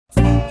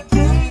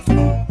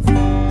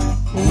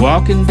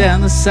Walking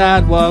down the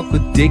sidewalk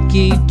with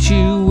Dickie,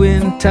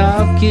 chewing,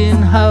 talking,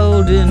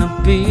 holding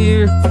a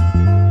beer.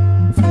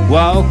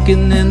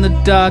 Walking in the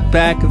dark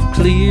back of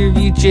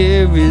Clearview,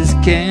 Jerry's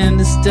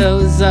candy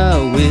store is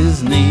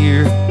always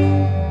near.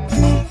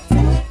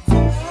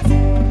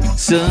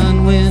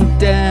 Sun went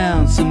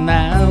down some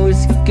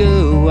hours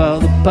ago, all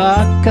the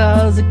parked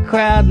cars are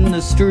crowding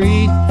the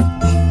street.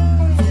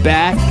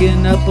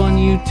 Backing up on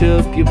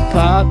Utopia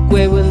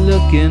Parkway, we're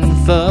looking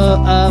for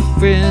our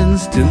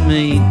friends to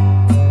meet.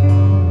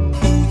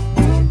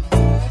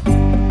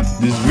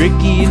 There's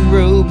Ricky in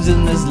robes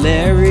and there's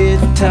Larry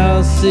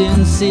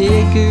tossing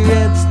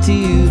cigarettes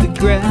to the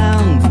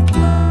ground.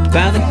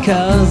 By the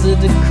cars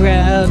of the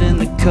crowd in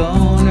the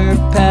corner,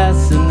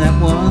 passing that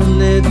one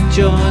lit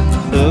joint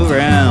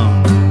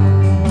around.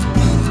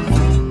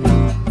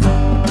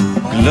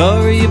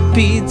 Gloria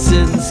Pizza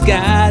and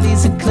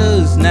Scotty's are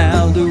closed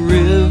now, the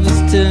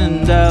river's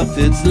turned off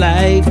its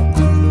light.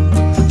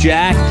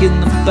 Jack in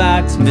the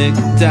Box,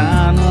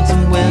 McDonald's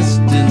and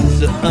Weston's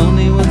the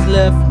only ones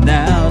left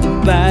now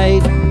to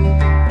bite.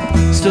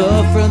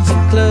 Storefronts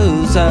are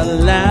closed, our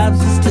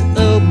lives are still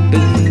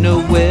open,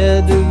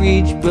 nowhere to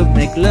reach but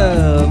make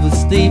love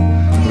asleep.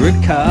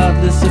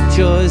 Regardless of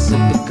choice,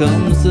 it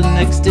becomes the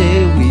next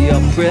day. We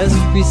all press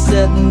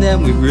reset and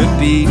then we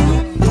repeat.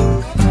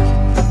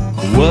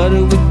 What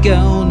are we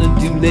gonna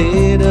do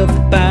later?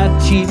 Buy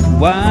cheap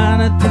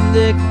wine at the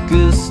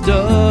liquor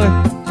store.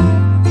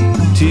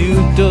 2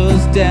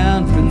 doors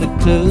down from the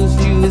closed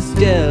Jewish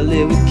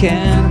deli, we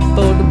can't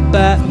afford to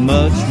buy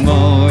much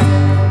more.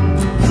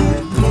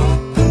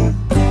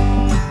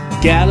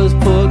 Gallows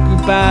pork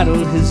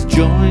bottle has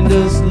joined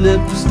us,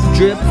 lips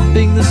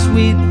dripping the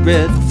sweet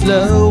red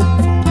flow.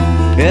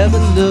 Ever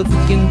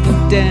looking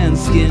for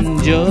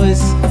Dan-Skin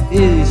Joyce?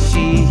 Is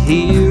she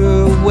here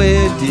or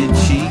where did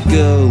she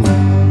go?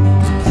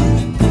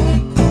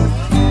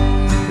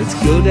 Let's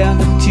go down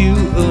to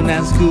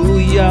 209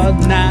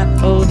 Schoolyard,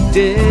 night or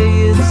day,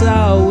 it's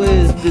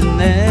always been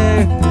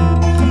there.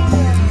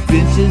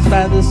 Benches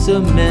by the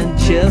cement,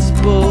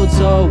 chessboards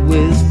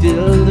always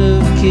filled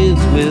of kids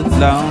with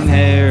long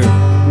hair.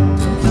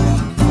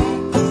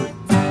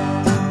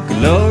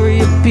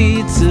 Gloria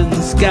Pizza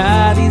and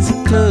Scotty's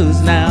are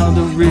closed now,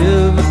 the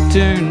river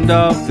turned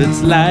off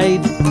its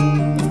light.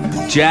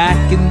 Jack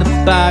in the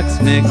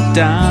Box,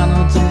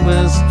 McDonald's and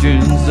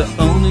Western's the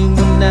only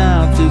one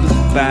out to the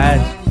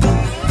fight.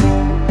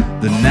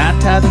 The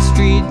nighttime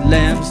street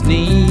lamps,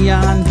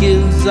 neon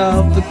gives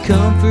off a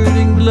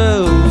comforting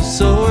glow of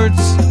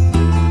sorts.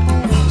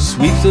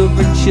 Sweeps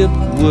over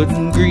chipped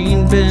wooden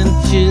green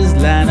benches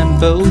lining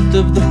both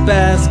of the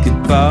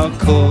basketball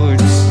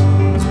courts.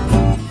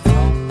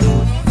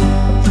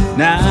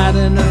 Not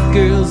enough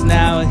girls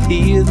now are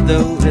here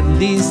though, at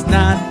least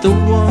not the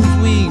ones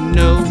we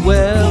know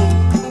well.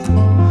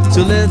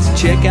 So let's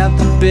check out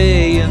the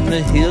bay and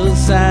the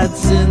hillside,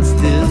 since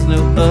there's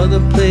no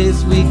other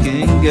place we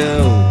can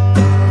go.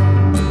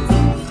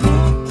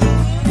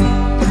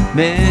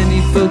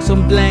 Many folks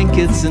on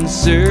blankets and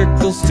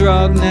circles,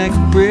 Strogneck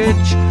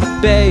Bridge,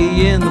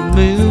 Bay in the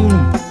moon.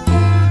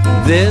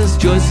 There's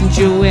Joyce and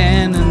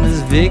Joanne and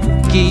there's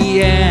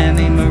Vicky,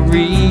 Annie,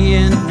 Marie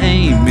and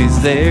Amy's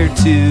there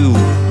too.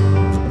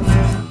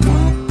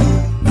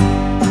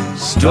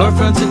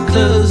 Storefronts are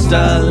closed,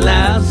 our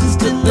lives are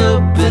still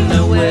open,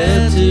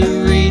 nowhere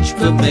to reach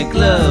but make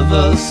love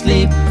or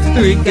sleep.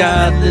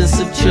 Regardless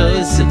of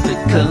choice, if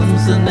it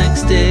comes the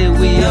next day,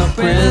 we all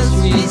press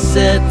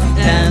reset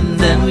and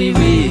then we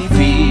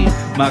repeat.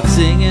 Mark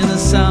singing a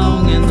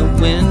song in the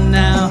wind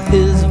now,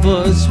 his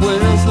voice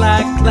swirls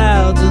like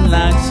clouds and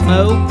like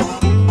smoke.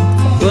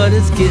 But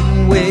it's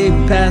getting way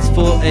past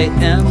 4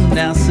 a.m.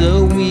 now,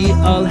 so we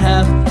all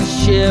have to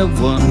share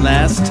one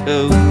last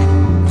toke.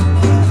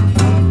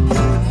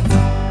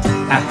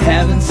 I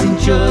haven't seen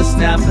Joyce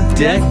now for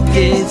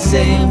decades,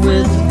 same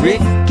with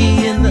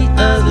Ricky and the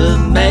other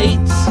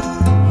mates.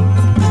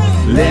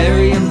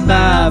 Larry and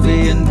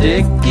Bobby and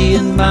Dickie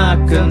and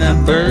Mark are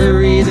now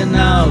buried in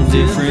all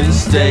different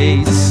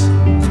states.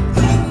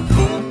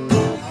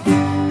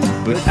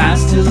 But I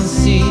still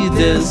see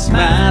their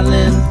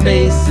smiling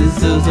faces,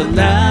 those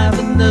alive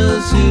and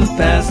those who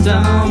passed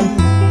on.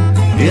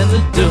 In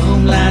the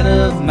dome light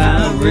of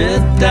my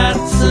red dot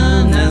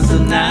sun, as the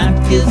night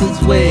gives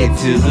its way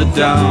to the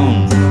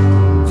dawn.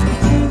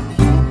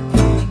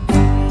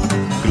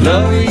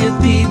 Gloria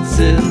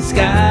Pizza and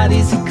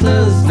Scotty's are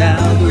closed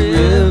now, the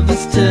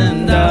river's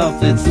turned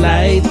off its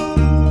light.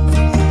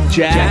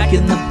 Jack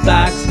in the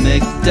Box,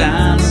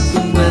 McDonald's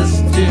and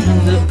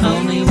Western, the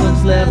only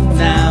ones left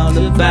now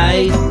to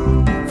bite.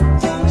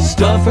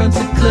 Storefronts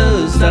are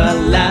closed, our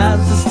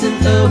lives are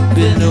still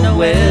open,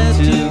 nowhere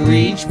to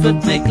reach but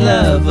make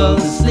love or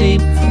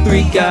sleep.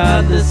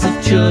 Regardless of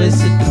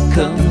choice, it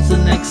becomes the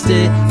next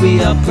day.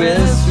 We all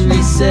press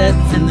reset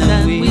and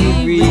then we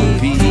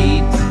repeat.